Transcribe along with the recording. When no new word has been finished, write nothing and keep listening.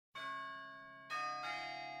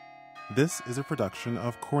This is a production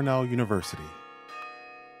of Cornell University.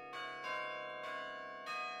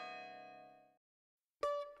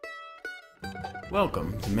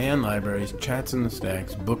 Welcome to Mann Library's Chats in the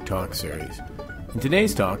Stacks Book Talk series. In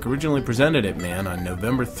today's talk, originally presented at Mann on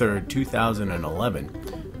November 3rd,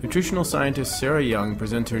 2011, nutritional scientist Sera Young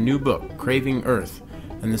presents her new book, Craving Earth,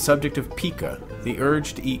 and the subject of pica, the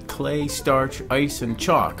urge to eat clay, starch, ice, and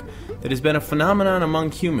chalk that has been a phenomenon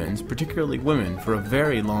among humans, particularly women, for a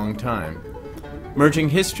very long time. Merging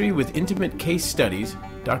history with intimate case studies,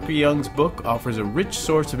 Dr. Young's book offers a rich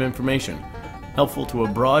source of information, helpful to a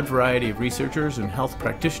broad variety of researchers and health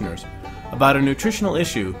practitioners, about a nutritional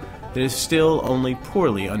issue that is still only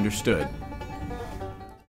poorly understood.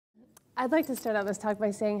 I'd like to start out this talk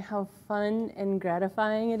by saying how fun and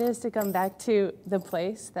gratifying it is to come back to the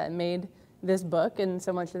place that made this book and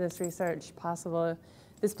so much of this research possible.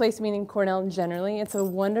 This place meaning Cornell generally. It's a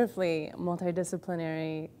wonderfully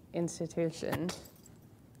multidisciplinary institution.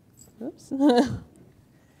 Oops.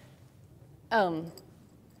 And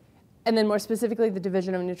then more specifically, the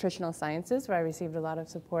Division of Nutritional Sciences, where I received a lot of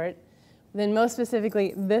support. Then most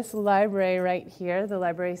specifically, this library right here, the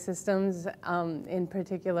library systems in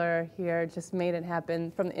particular here, just made it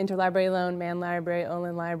happen. From the Interlibrary Loan, Mann Library,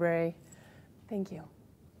 Olin Library. Thank you.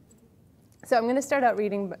 So I'm going to start out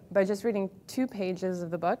reading by just reading 2 pages of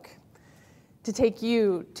the book to take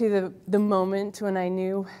you to the moment when I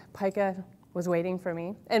knew pica was waiting for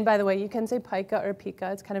me. And by the way, you can say pica or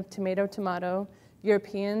pica. It's kind of tomato.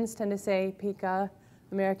 Europeans tend to say pica.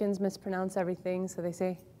 Americans mispronounce everything, so they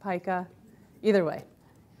say pica. Either way.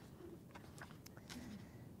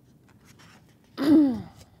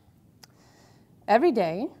 Every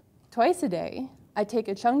day, twice a day, I take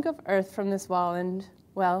a chunk of earth from this wall and,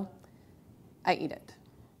 well, I eat it.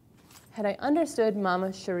 Had I understood Mama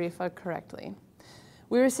Sharifa correctly,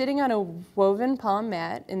 we were sitting on a woven palm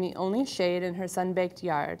mat in the only shade in her sun-baked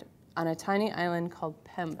yard on a tiny island called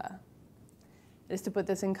Pemba. Just to put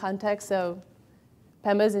this in context, so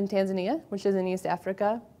Pemba is in Tanzania, which is in East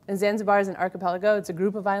Africa, and Zanzibar is an archipelago. It's a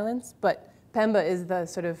group of islands, but Pemba is the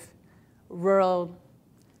sort of rural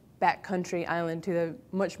backcountry island to the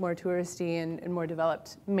much more touristy and more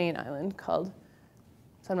developed main island called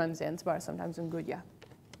sometimes Zanzibar, sometimes Unguja.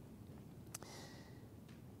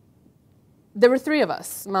 There were 3 of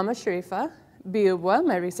us, Mama Sharifa, Biubwa,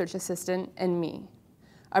 my research assistant, and me.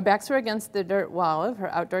 Our backs were against the dirt wall of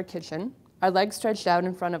her outdoor kitchen, our legs stretched out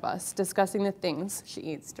in front of us, discussing the things she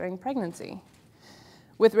eats during pregnancy.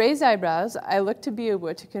 With raised eyebrows, I looked to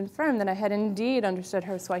Biubwa to confirm that I had indeed understood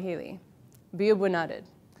her Swahili. Biubwa nodded.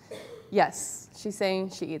 Yes, she's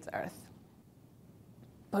saying she eats earth.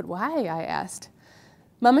 But why, I asked.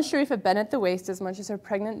 Mama Sharifa bent at the waist as much as her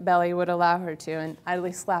pregnant belly would allow her to and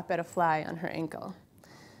idly slap at a fly on her ankle.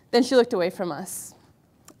 Then she looked away from us.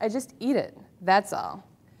 I just eat it, that's all.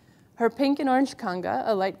 Her pink and orange kanga,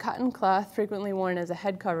 a light cotton cloth frequently worn as a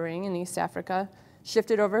head covering in East Africa,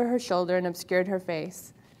 shifted over her shoulder and obscured her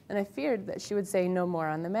face, and I feared that she would say no more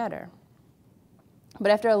on the matter.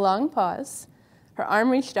 But after a long pause, her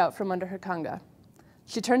arm reached out from under her kanga.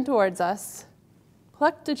 She turned towards us,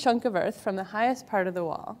 plucked a chunk of earth from the highest part of the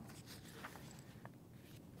wall,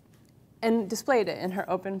 and displayed it in her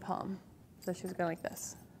open palm. So she was going like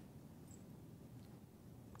this.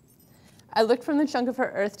 I looked from the chunk of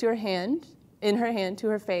her earth to her hand, in her hand to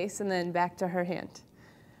her face, and then back to her hand.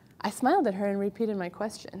 I smiled at her and repeated my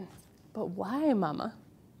question. But why, Mama?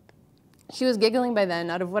 She was giggling by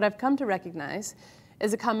then out of what I've come to recognize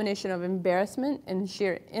as a combination of embarrassment and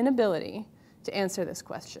sheer inability to answer this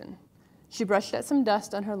question. She brushed at some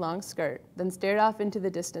dust on her long skirt, then stared off into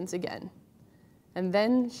the distance again. And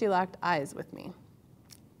then she locked eyes with me.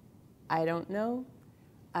 I don't know.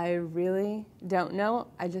 I really don't know.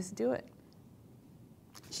 I just do it.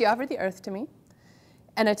 She offered the earth to me,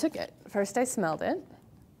 and I took it. First I smelled it,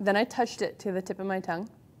 then I touched it to the tip of my tongue.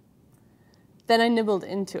 Then I nibbled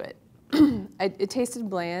into it. It tasted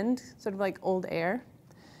bland, sort of like old air.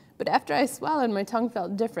 But after I swallowed, my tongue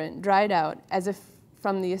felt different, dried out, as if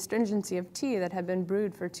from the astringency of tea that had been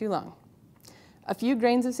brewed for too long. A few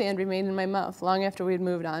grains of sand remained in my mouth long after we had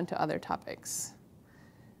moved on to other topics.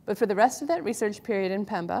 But for the rest of that research period in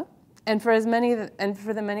Pemba, and for the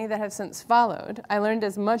many that have since followed, I learned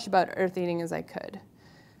as much about earth eating as I could.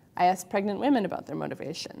 I asked pregnant women about their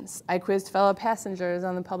motivations. I quizzed fellow passengers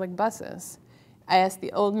on the public buses. I asked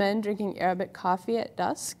the old men drinking Arabic coffee at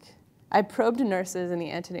dusk. I probed nurses in the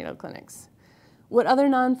antenatal clinics. What other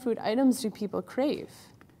non-food items do people crave?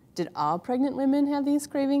 Did all pregnant women have these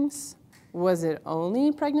cravings? Was it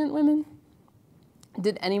only pregnant women?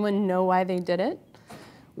 Did anyone know why they did it?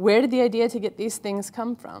 Where did the idea to get these things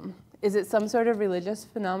come from? Is it some sort of religious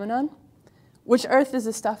phenomenon? Which earth is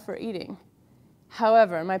the stuff for eating?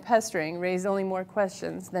 However, my pestering raised only more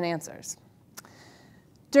questions than answers.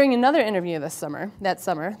 During another interview that summer,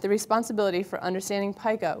 the responsibility for understanding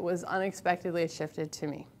pica was unexpectedly shifted to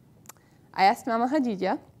me. I asked Mama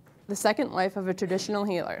Hadidja, the second wife of a traditional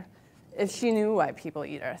healer, if she knew why people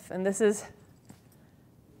eat earth. And this is,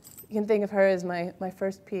 you can think of her as my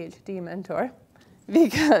first PhD mentor,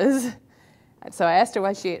 because, so I asked her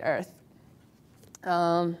why she ate earth.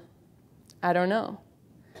 I don't know.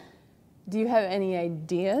 Do you have any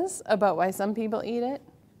ideas about why some people eat it?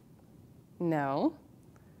 No.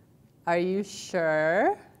 Are you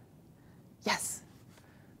sure? Yes.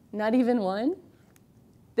 Not even one?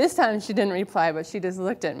 This time she didn't reply, but she just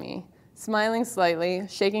looked at me, smiling slightly,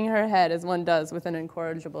 shaking her head as one does with an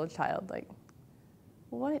incorrigible child, like,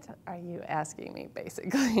 what are you asking me,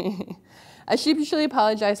 basically? I sheepishly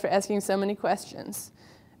apologized for asking so many questions,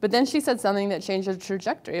 but then she said something that changed the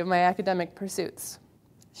trajectory of my academic pursuits.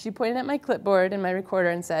 She pointed at my clipboard and my recorder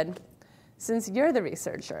and said, since you're the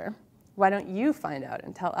researcher, why don't you find out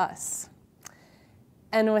and tell us?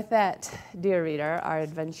 And with that, dear reader, our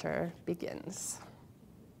adventure begins.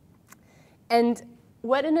 And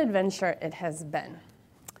what an adventure it has been.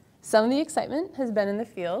 Some of the excitement has been in the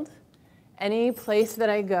field. Any place that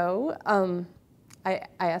I go, I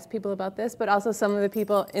ask people about this, but also some of the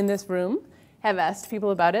people in this room have asked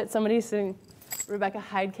people about it. Somebody sitting, Rebecca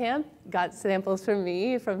Heidkamp, got samples from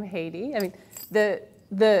me from Haiti. I mean, the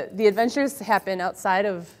adventures happen outside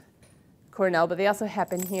of Cornell, but they also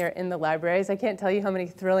happen here in the libraries. I can't tell you how many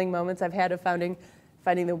thrilling moments I've had of finding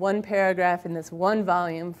the one paragraph in this one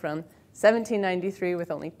volume from 1793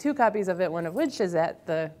 with only 2 copies of it, one of which is at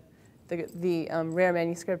the rare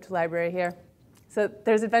manuscript library here. So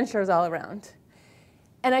there's adventures all around.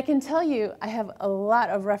 And I can tell you, I have a lot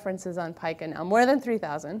of references on pica now, more than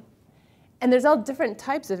 3,000. And there's all different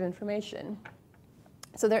types of information.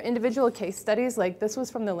 So there are individual case studies, like this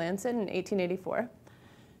was from The Lancet in 1884.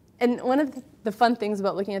 And one of the fun things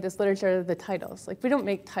about looking at this literature are the titles. Like, we don't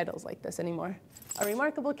make titles like this anymore. A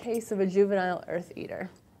remarkable case of a juvenile earth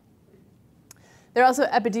eater. There are also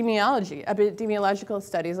epidemiological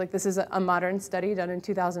studies, like this is a modern study done in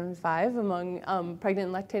 2005 among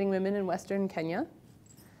pregnant and lactating women in Western Kenya.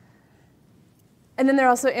 And then there are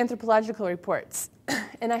also anthropological reports.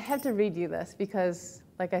 And I have to read you this because,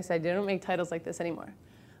 like I said, they don't make titles like this anymore.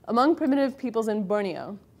 Among primitive peoples in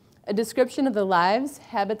Borneo, a description of the lives,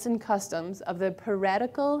 habits, and customs of the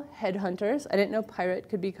piratical headhunters, I didn't know pirate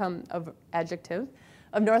could become an adjective,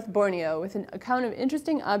 of North Borneo, with an account of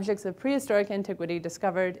interesting objects of prehistoric antiquity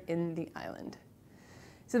discovered in the island.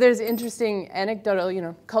 So there's interesting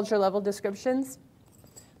anecdotal, culture level descriptions.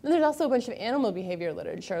 Then there's also a bunch of animal behavior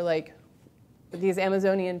literature, like these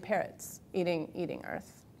Amazonian parrots eating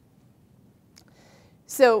earth.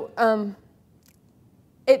 So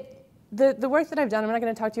the work that I've done, I'm not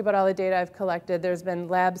going to talk to you about all the data I've collected. There's been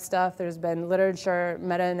lab stuff, there's been literature,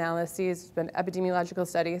 meta-analyses, there's been epidemiological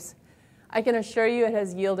studies. I can assure you it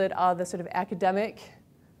has yielded all the sort of academic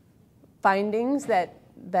findings that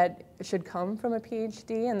should come from a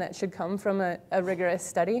PhD and that should come from a rigorous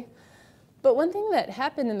study. But one thing that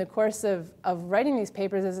happened in the course of writing these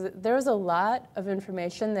papers is that there was a lot of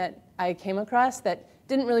information that I came across that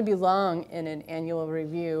didn't really belong in an annual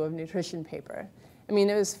review of nutrition paper. I mean,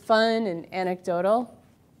 it was fun and anecdotal,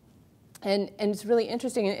 and it's really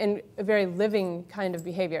interesting and a very living kind of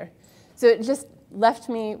behavior. So it just left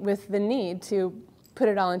me with the need to put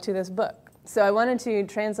it all into this book. So I wanted to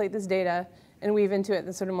translate this data and weave into it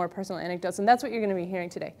the sort of more personal anecdotes, and that's what you're going to be hearing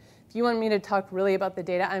today. If you want me to talk really about the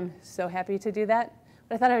data, I'm so happy to do that,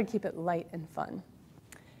 but I thought I would keep it light and fun.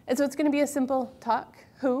 And so it's going to be a simple talk: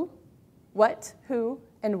 who, what, who,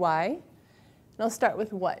 and why. And I'll start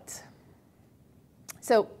with what.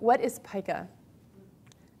 So what is pica?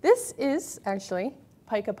 This is actually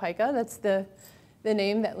pica pica. That's the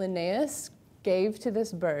name that Linnaeus gave to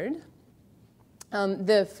this bird.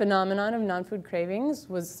 The phenomenon of non-food cravings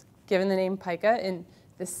was given the name pica in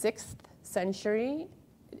the 6th century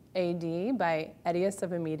AD by Edius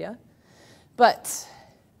of Amida. But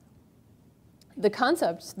the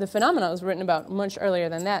concept, the phenomenon, was written about much earlier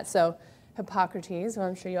than that. So Hippocrates, who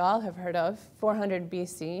I'm sure you all have heard of, 400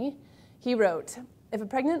 BC, he wrote, "If a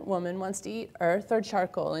pregnant woman wants to eat earth or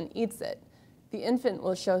charcoal and eats it, the infant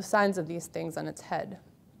will show signs of these things on its head."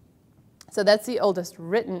 So that's the oldest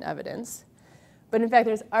written evidence. But in fact,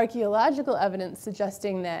 there's archaeological evidence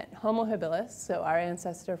suggesting that Homo habilis, so our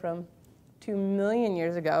ancestor from 2 million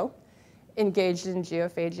years ago, engaged in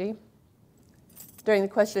geophagy. During the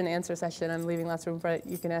question and answer session, I'm leaving lots of room for it.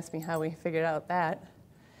 You can ask me how we figured out that.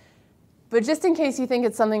 But just in case you think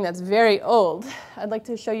it's something that's very old, I'd like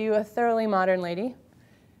to show you a thoroughly modern lady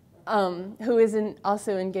who is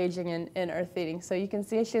also engaging in earth eating. So you can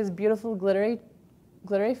see she has beautiful glittery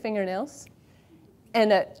fingernails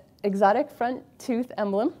and an exotic front tooth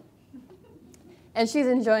emblem. And she's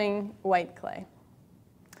enjoying white clay.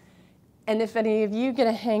 And if any of you get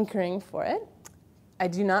a hankering for it, I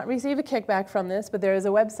do not receive a kickback from this, but there is a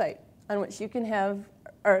website on which you can have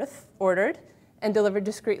earth ordered and delivered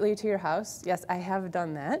discreetly to your house. Yes, I have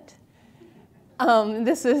done that.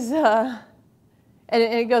 This is, and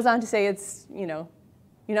it goes on to say it's, you know,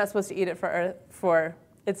 you're not supposed to eat it for earth,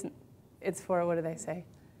 it's for, what do they say?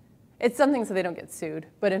 It's something so they don't get sued,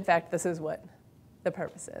 but in fact, this is what the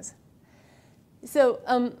purpose is. So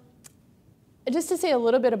just to say a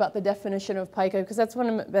little bit about the definition of pica, because that's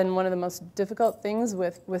been one of the most difficult things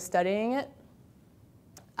with studying it.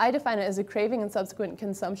 I define it as a craving and subsequent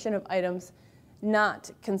consumption of items not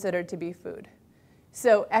considered to be food.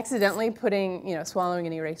 So accidentally putting, swallowing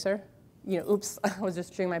an eraser, oops, I was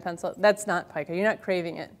just chewing my pencil, that's not pica, you're not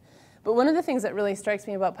craving it. But one of the things that really strikes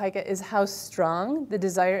me about pica is how strong the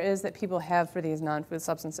desire is that people have for these non-food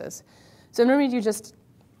substances. So I'm going to read you just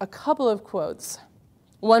a couple of quotes,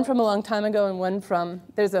 one from a long time ago and one from,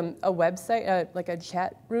 there's a website, like a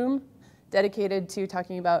chat room dedicated to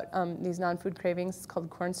talking about these non-food cravings. It's called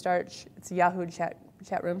Cornstarch. It's a Yahoo chat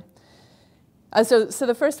room. So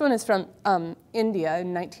the first one is from India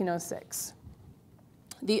in 1906.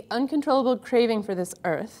 The uncontrollable craving for this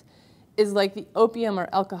earth is like the opium or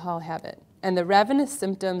alcohol habit, and the ravenous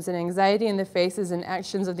symptoms and anxiety in the faces and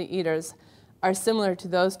actions of the eaters are similar to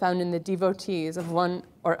those found in the devotees of one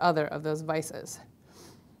or other of those vices.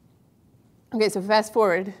 Okay, so fast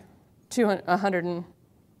forward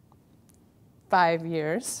 105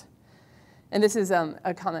 years, and this is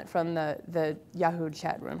a comment from the Yahoo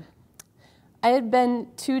chat room. I had been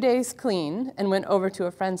 2 days clean and went over to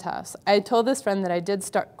a friend's house. I had told this friend that I did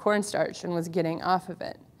start cornstarch and was getting off of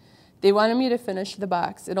it. They wanted me to finish the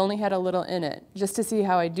box. It only had a little in it, just to see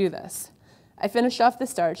how I do this. I finished off the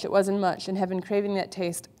starch. It wasn't much, and have been craving that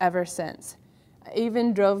taste ever since. I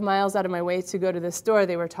even drove miles out of my way to go to the store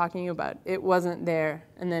they were talking about. It wasn't there,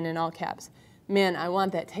 and then in all caps, man, I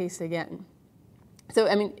want that taste again. So,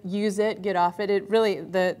 I mean, use it, get off it. It really,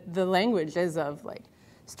 the language is of, like,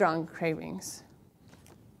 strong cravings.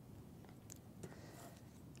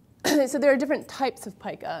 So there are different types of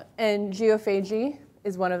pica, and geophagy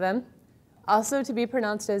is one of them. Also to be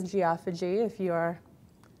pronounced as geophagy, if you are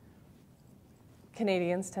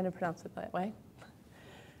Canadians tend to pronounce it that way.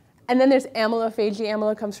 And then there's amylophagy.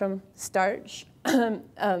 Amylo comes from starch,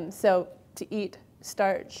 so to eat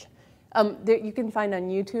starch. You can find on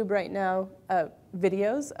YouTube right now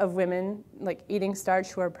videos of women like eating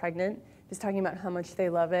starch who are pregnant, just talking about how much they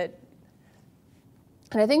love it.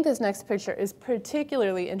 And I think this next picture is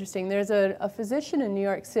particularly interesting. There's a physician in New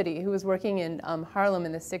York City who was working in Harlem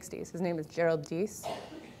in the 60s. His name is Gerald Deese.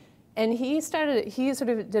 And he sort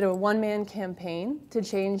of did a one-man campaign to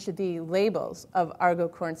change the labels of Argo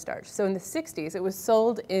cornstarch. So in the 60s, it was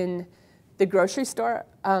sold in the grocery store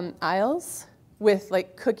aisles with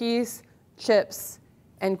like cookies, chips,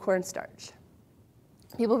 and cornstarch.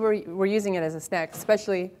 People were using it as a snack,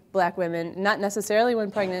 especially black women, not necessarily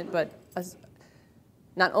when pregnant, but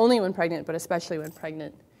not only when pregnant, but especially when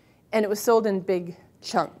pregnant. And it was sold in big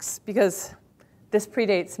chunks because this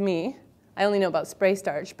predates me. I only know about spray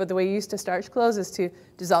starch, but the way you used to starch clothes is to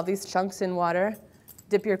dissolve these chunks in water,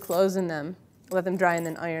 dip your clothes in them, let them dry, and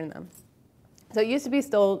then iron them. So it used to be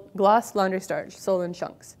gloss laundry starch, sold in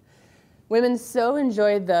chunks. Women so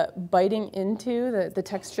enjoyed the biting into, the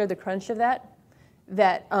texture, the crunch of that,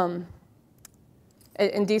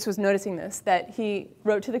 and Deese was noticing this, that he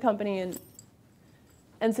wrote to the company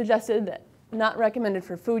and suggested that not recommended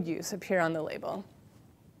for food use appear on the label.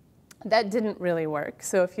 That didn't really work.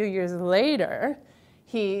 So a few years later,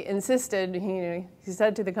 he insisted, he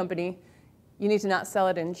said to the company, you need to not sell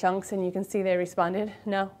it in chunks, and you can see they responded,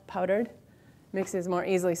 no, powdered, mixes more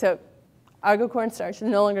easily. So Argo cornstarch is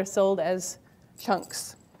no longer sold as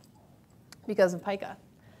chunks because of pica.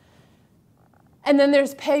 And then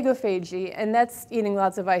there's pagophagy, and that's eating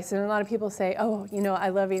lots of ice. And a lot of people say, oh, I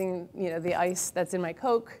love eating the ice that's in my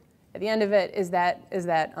Coke. At the end of it, is that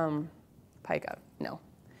pica? No.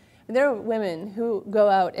 There are women who go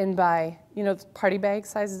out and buy, party bag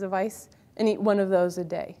sizes of ice and eat one of those a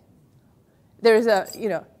day. There's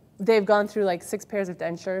they've gone through like 6 pairs of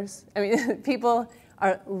dentures. I mean, people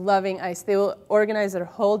are loving ice. They will organize their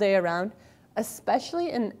whole day around,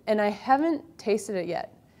 especially, and I haven't tasted it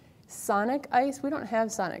yet, Sonic ice. We don't have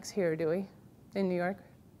Sonics here, do we, in New York?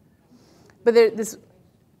 But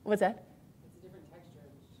what's that? It's a different texture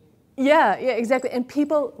and shape. Yeah, exactly. And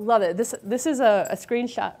people love it. This is a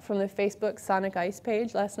screenshot from the Facebook Sonic Ice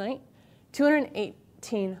page last night.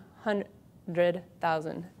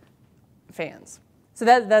 218,000 fans. So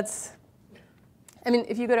that's, I mean,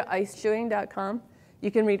 if you go to iceshooting.com, you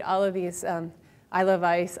can read all of these. I love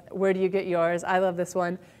ice. Where do you get yours? I love this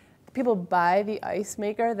one. People buy the ice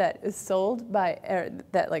maker that is sold by,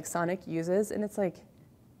 that like Sonic uses, and it's like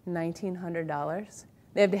 $1,900.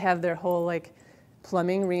 They have to have their whole like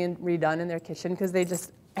plumbing redone in their kitchen because they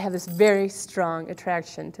just have this very strong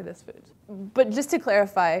attraction to this food. But just to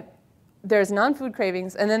clarify, there's non-food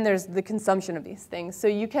cravings, and then there's the consumption of these things. So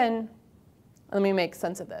you can, let me make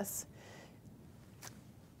sense of this.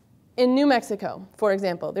 In New Mexico, for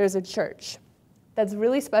example, there's a church that's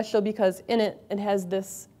really special because in it, it has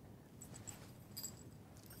this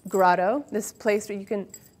grotto, this place where you can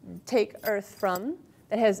take earth from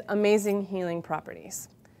that has amazing healing properties.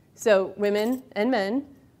 So women and men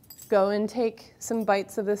go and take some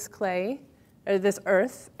bites of this clay, or this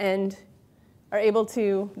earth, and are able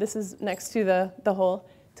to, this is next to the hole,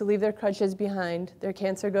 to leave their crutches behind. Their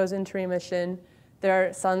cancer goes into remission.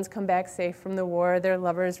 Their sons come back safe from the war. Their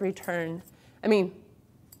lovers return. I mean,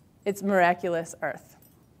 it's miraculous earth.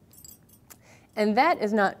 And that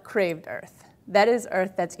is not craved earth. That is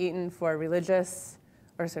earth that's eaten for religious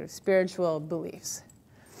or sort of spiritual beliefs.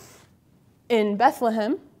 In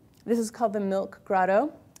Bethlehem, this is called the Milk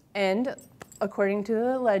Grotto, and according to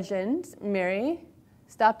the legend, Mary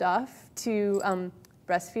stopped off to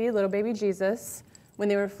breastfeed little baby Jesus when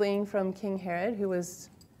they were fleeing from King Herod, who was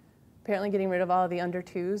apparently getting rid of all of the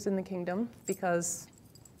under-twos in the kingdom because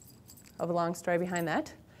of a long story behind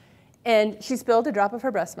that. And she spilled a drop of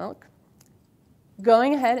her breast milk,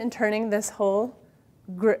 going ahead and turning this whole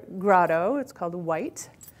grotto, it's called white,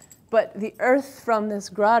 but the earth from this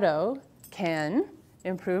grotto can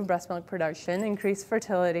improve breast milk production, increase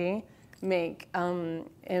fertility, make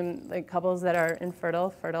like couples that are infertile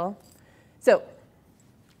fertile. So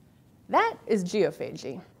that is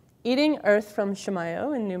geophagy. Eating earth from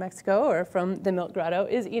Chimayo in New Mexico or from the Milk Grotto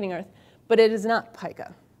is eating earth, but it is not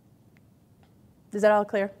pica. Is that all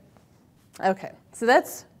clear? Okay, so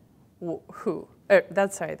that's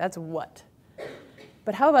that's what.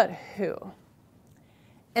 But how about who?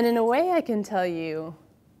 And in a way I can tell you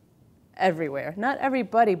everywhere. Not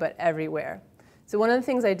everybody, but everywhere. So one of the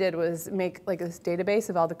things I did was make like this database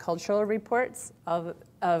of all the cultural reports of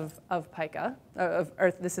pica, of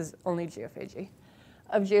earth, this is only geophagy,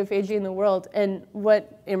 of geophagy in the world. And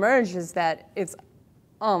what emerged is that it's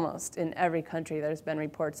almost in every country there's been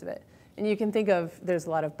reports of it. And you can think of, there's a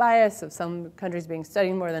lot of bias of some countries being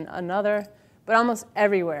studied more than another, but almost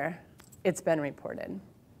everywhere it's been reported.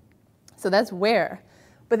 So that's where.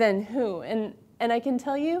 But then who? And I can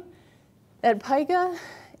tell you that pica,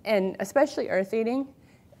 and especially earth eating,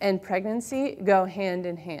 and pregnancy go hand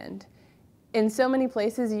in hand. In so many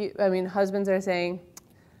places, husbands are saying,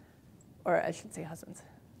 or I should say husbands,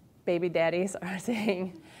 baby daddies are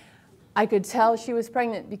saying, I could tell she was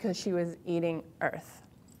pregnant because she was eating earth.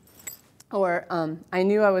 Or I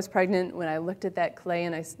knew I was pregnant when I looked at that clay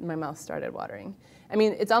and my mouth started watering. I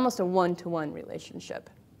mean, it's almost a one-to-one relationship.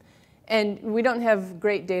 And we don't have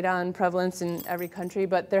great data on prevalence in every country,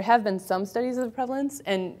 but there have been some studies of prevalence,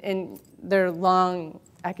 and there are long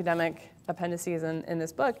academic appendices in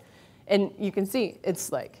this book. And you can see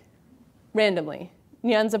it's like randomly.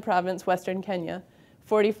 Nyanza province, Western Kenya,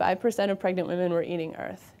 45% of pregnant women were eating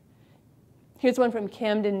earth. Here's one from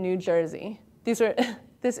Camden, New Jersey.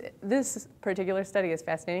 This particular study is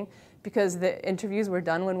fascinating because the interviews were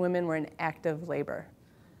done when women were in active labor.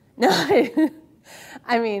 Now,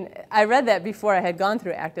 I mean, I read that before I had gone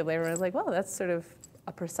through active labor, and I was like, well, that's sort of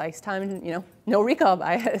a precise time, no recall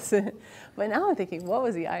bias. But now I'm thinking, what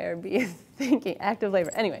was the IRB thinking? Active labor.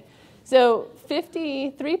 Anyway, so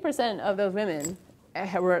 53% of those women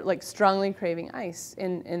were like strongly craving ice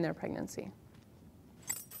in their pregnancy.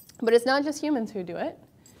 But it's not just humans who do it.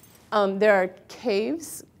 There are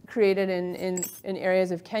caves created in areas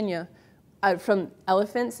of Kenya from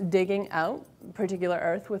elephants digging out particular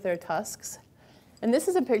earth with their tusks. And this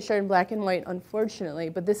is a picture in black and white, unfortunately,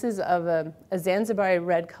 but this is of a Zanzibari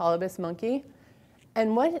red colobus monkey.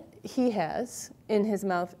 And what he has in his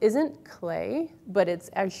mouth isn't clay, but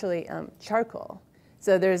it's actually charcoal.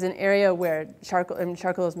 So there's an area where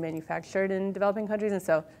charcoal is manufactured in developing countries, and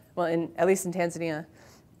so, well, at least in Tanzania,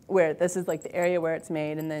 where this is like the area where it's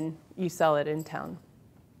made, and then you sell it in town.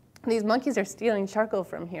 These monkeys are stealing charcoal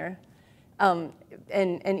from here and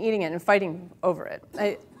eating it and fighting over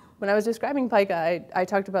it. When I was describing pica, I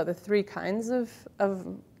talked about the 3 kinds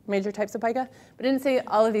of major types of pica, but I didn't say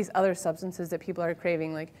all of these other substances that people are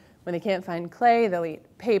craving, like When they can't find clay, they'll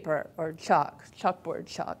eat paper or chalk, chalkboard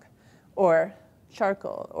chalk, or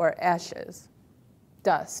charcoal or ashes,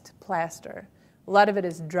 dust, plaster. A lot of it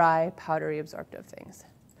is dry, powdery, absorptive things.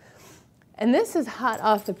 And this is hot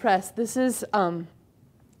off the press. This is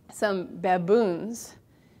some baboons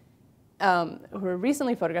who were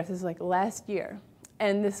recently photographed. This is like last year.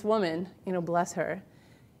 And this woman, bless her,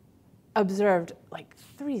 observed like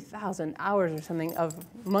 3,000 hours or something of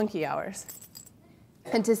monkey hours.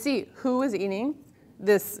 And to see who was eating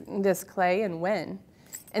this clay and when.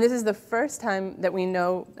 And this is the first time that we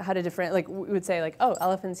know how to differentiate. Like we would say, like, oh,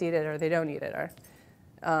 elephants eat it or they don't eat it, or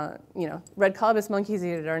red colobus monkeys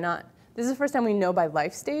eat it or not. This is the first time we know by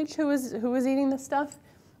life stage who was eating this stuff.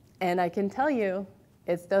 And I can tell you,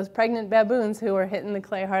 it's those pregnant baboons who are hitting the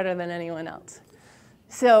clay harder than anyone else.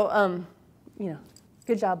 So,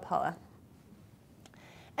 good job, Paula.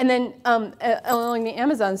 And then along the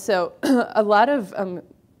Amazon, so a lot of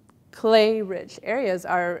clay-rich areas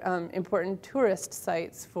are important tourist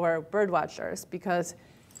sites for bird watchers because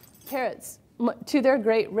parrots, to their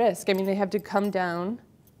great risk, they have to come down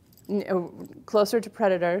closer to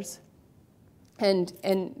predators,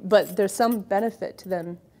 but there's some benefit to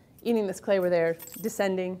them eating this clay where they're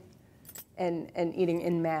descending and eating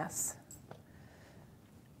in mass.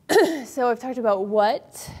 So I've talked about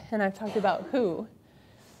what, and I've talked about who,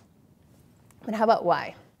 but how about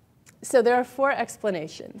why? So there are 4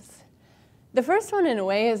 explanations. The first one, in a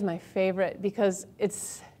way, is my favorite because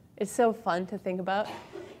it's so fun to think about.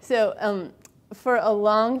 So for a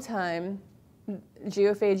long time,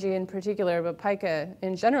 geophagy in particular, but pica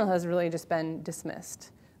in general, has really just been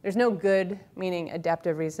dismissed. There's no good, meaning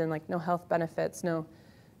adaptive reason, like no health benefits, no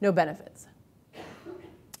benefits.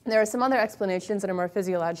 There are some other explanations that are more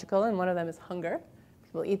physiological, and one of them is hunger.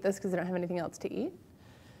 People eat this because they don't have anything else to eat.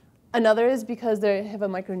 Another is because they have a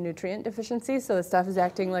micronutrient deficiency, so the stuff is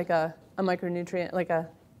acting like a micronutrient, like a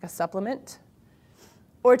supplement,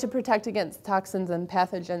 or to protect against toxins and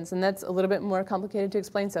pathogens, and that's a little bit more complicated to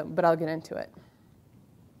explain, but I'll get into it.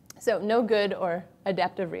 So no good or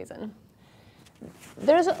adaptive reason.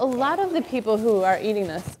 There's a lot of the people who are eating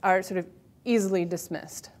this are sort of easily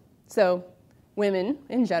dismissed. So women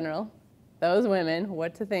in general, those women,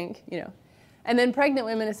 what to think, and then pregnant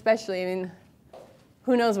women especially,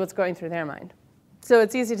 who knows what's going through their mind? So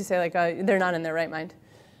it's easy to say, like, they're not in their right mind.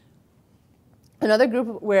 Another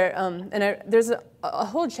group where, there's a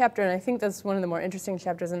whole chapter, and I think that's one of the more interesting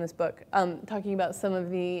chapters in this book, talking about some of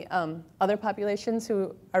the other populations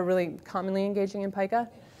who are really commonly engaging in pica.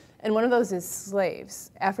 And one of those is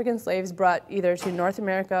slaves. African slaves brought either to North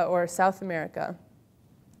America or South America.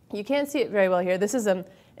 You can't see it very well here. This is an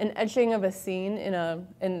etching of a scene in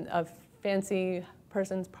a fancy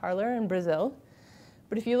person's parlor in Brazil.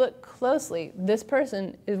 But if you look closely, this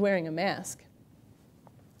person is wearing a mask.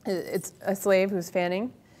 It's a slave who's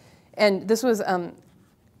fanning. And this was, and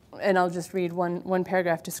I'll just read one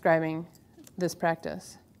paragraph describing this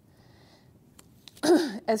practice.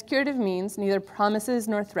 As curative means, neither promises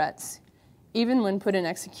nor threats, even when put in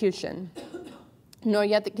execution, nor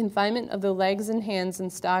yet the confinement of the legs and hands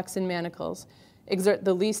and stocks and manacles exert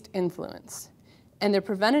the least influence. And they're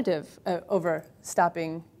preventative over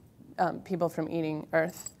stopping people from eating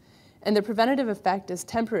earth. And the preventative effect is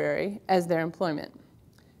temporary as their employment.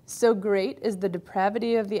 So great is the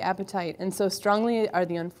depravity of the appetite, and so strongly are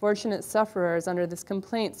the unfortunate sufferers under this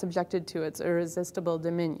complaint subjected to its irresistible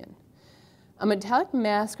dominion. A metallic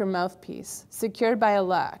mask or mouthpiece, secured by a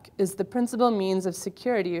lock, is the principal means of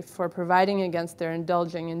security for providing against their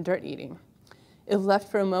indulging in dirt eating. If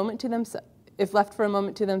left for a moment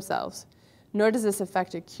to themselves, nor does this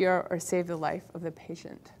effect a cure or save the life of the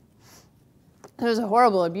patient. There's a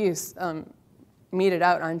horrible abuse meted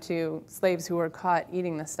out onto slaves who were caught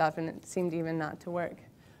eating this stuff, and it seemed even not to work.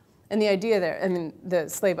 And the idea there, the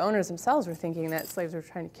slave owners themselves were thinking that slaves were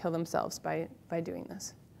trying to kill themselves by doing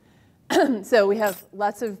this. So we have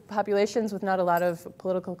lots of populations with not a lot of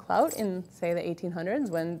political clout in, say, the 1800s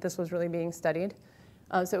when this was really being studied.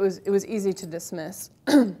 So it was easy to dismiss.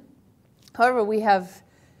 However, we have,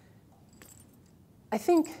 I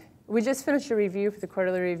think, we just finished a review for the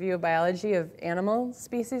Quarterly Review of Biology of animal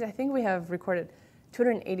species. I think we have recorded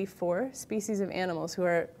 284 species of animals who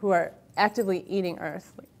are actively eating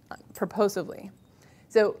earth, purposively.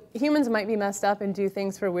 So humans might be messed up and do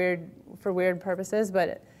things for weird purposes,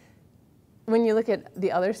 but when you look at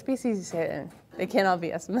the other species, you say they can't all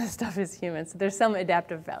be as messed up as humans. So there's some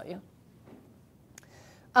adaptive value.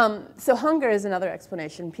 So hunger is another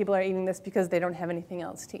explanation. People are eating this because they don't have anything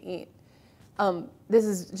else to eat. This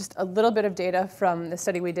is just a little bit of data from the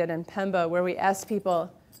study we did in Pemba where we asked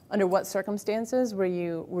people, under what circumstances were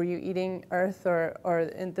you eating earth,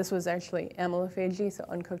 and this was actually amylophagy, so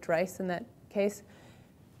uncooked rice in that case.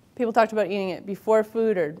 People talked about eating it before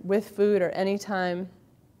food or with food or any time,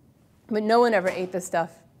 but no one ever ate this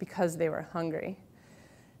stuff because they were hungry.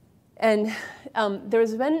 And there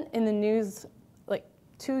was been in the news like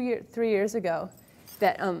 3 years ago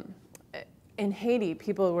that in Haiti,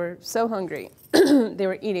 people were so hungry, they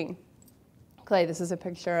were eating clay. This is a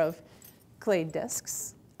picture of clay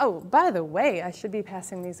discs. Oh, by the way, I should be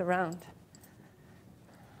passing these around.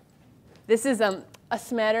 This is a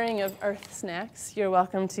smattering of earth snacks. You're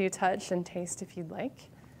welcome to touch and taste if you'd like.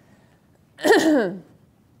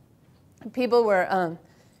 People were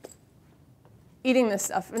eating this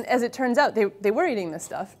stuff, and as it turns out, they were eating this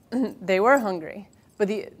stuff. They were hungry, but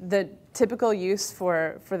the typical use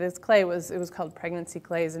for this clay was called pregnancy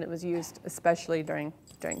clays, and it was used especially during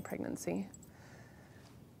pregnancy.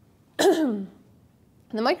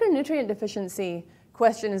 The micronutrient deficiency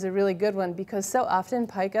question is a really good one because so often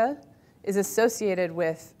pica is associated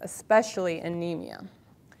with especially anemia.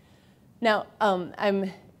 Now,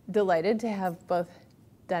 I'm delighted to have both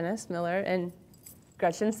Dennis Miller and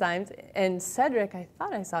Gretchen Symes and Cedric, I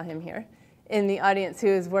thought I saw him here, in the audience, who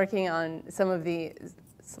is working on some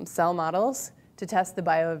cell models to test the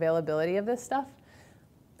bioavailability of this stuff,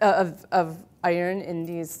 of iron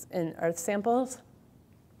in earth samples.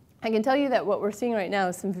 I can tell you that what we're seeing right now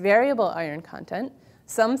is some variable iron content.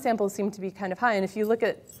 Some samples seem to be kind of high, and if you look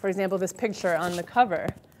at, for example, this picture on the cover,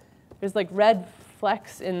 there's like red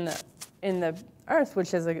flecks in the earth,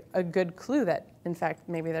 which is a good clue that, in fact,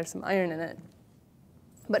 maybe there's some iron in it.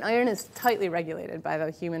 But iron is tightly regulated by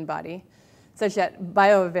the human body, such that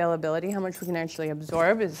bioavailability, how much we can actually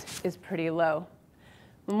absorb, is pretty low.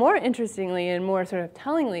 More interestingly and more sort of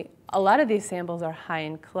tellingly, a lot of these samples are high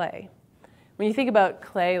in clay. When you think about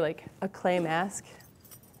clay, like a clay mask,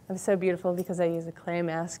 I'm so beautiful because I use a clay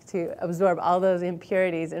mask to absorb all those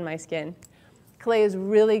impurities in my skin. Clay is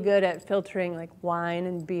really good at filtering like wine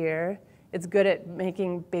and beer. It's good at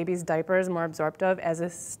making babies' diapers more absorptive as a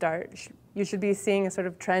starch. You should be seeing a sort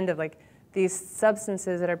of trend of like these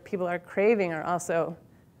substances that people are craving are also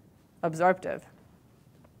absorptive.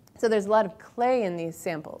 So there's a lot of clay in these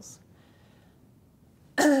samples,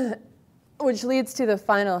 which leads to the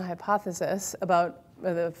final hypothesis about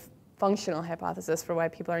the functional hypothesis for why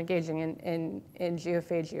people are engaging in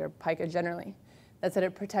geophagy or pica generally. That's that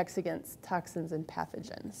it protects against toxins and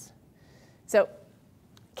pathogens. So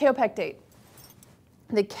kaopectate.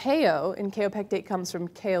 The KO in kaopectate comes from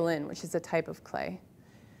kaolin, which is a type of clay.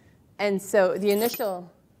 And so the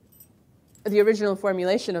original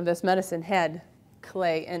formulation of this medicine had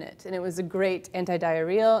clay in it, and it was a great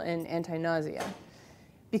antidiarrheal and anti-nausea.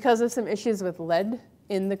 Because of some issues with lead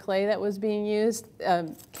in the clay that was being used,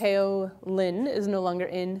 kaolin is no longer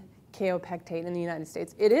in kaopectate in the United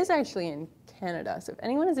States. It is actually in Canada. So if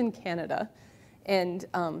anyone is in Canada and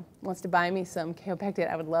wants to buy me some kaopectate,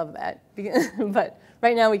 I would love that. But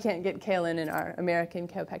right now we can't get kaolin in our American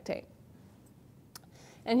kaopectate.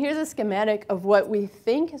 And here's a schematic of what we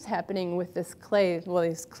think is happening with this clay, well,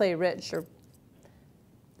 these clay-rich or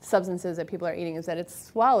substances that people are eating, is that it's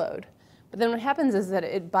swallowed. But then what happens is that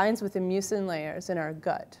it binds with the mucin layers in our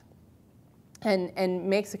gut and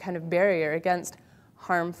makes a kind of barrier against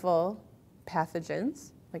harmful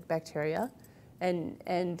pathogens like bacteria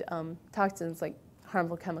and toxins like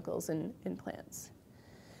harmful chemicals in plants.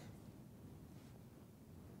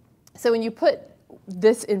 So when you put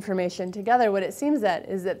this information together, what it seems that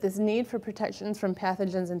is that this need for protections from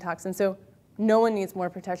pathogens and toxins, so no one needs more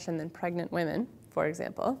protection than pregnant women, for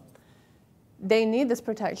example. They need this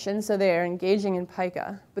protection, so they are engaging in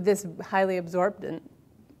pica, but this highly absorbent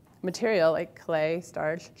material like clay,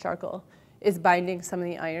 starch, charcoal is binding some of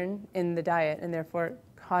the iron in the diet and therefore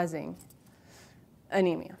causing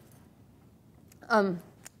anemia.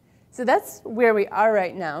 So that's where we are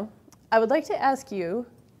right now. I would like to ask you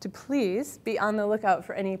to please be on the lookout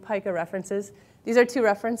for any pica references. These are two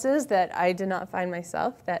references that I did not find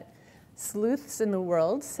myself, that sleuths in the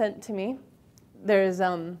world sent to me. There's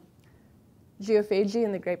geophagy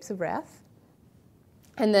in the grapes of wrath.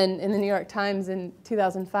 And then in the New York Times in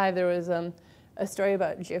 2005, there was a story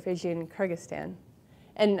about geophagy in Kyrgyzstan.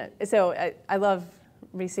 And so I love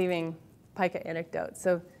receiving pica anecdotes.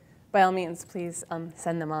 So by all means, please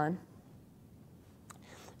send them on.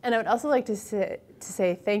 And I would also like to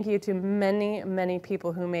say thank you to many, many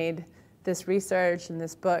people who made this research and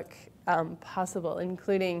this book possible,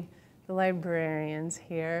 including the librarians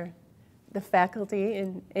here, the faculty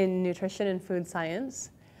in nutrition and food science,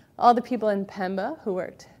 all the people in Pemba who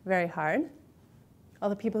worked very hard, all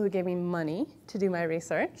the people who gave me money to do my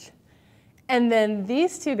research, And then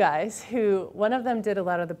these two guys, who one of them did a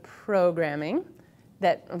lot of the programming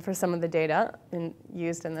that for some of the data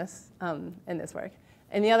used in this work,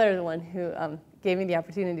 and the other one who gave me the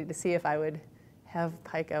opportunity to see if I would have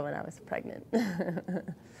pica when I was pregnant.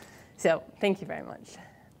 So thank you very much.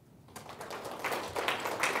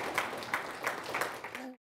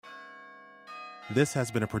 This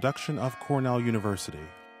has been a production of Cornell University.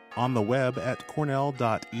 On the web at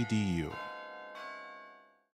cornell.edu.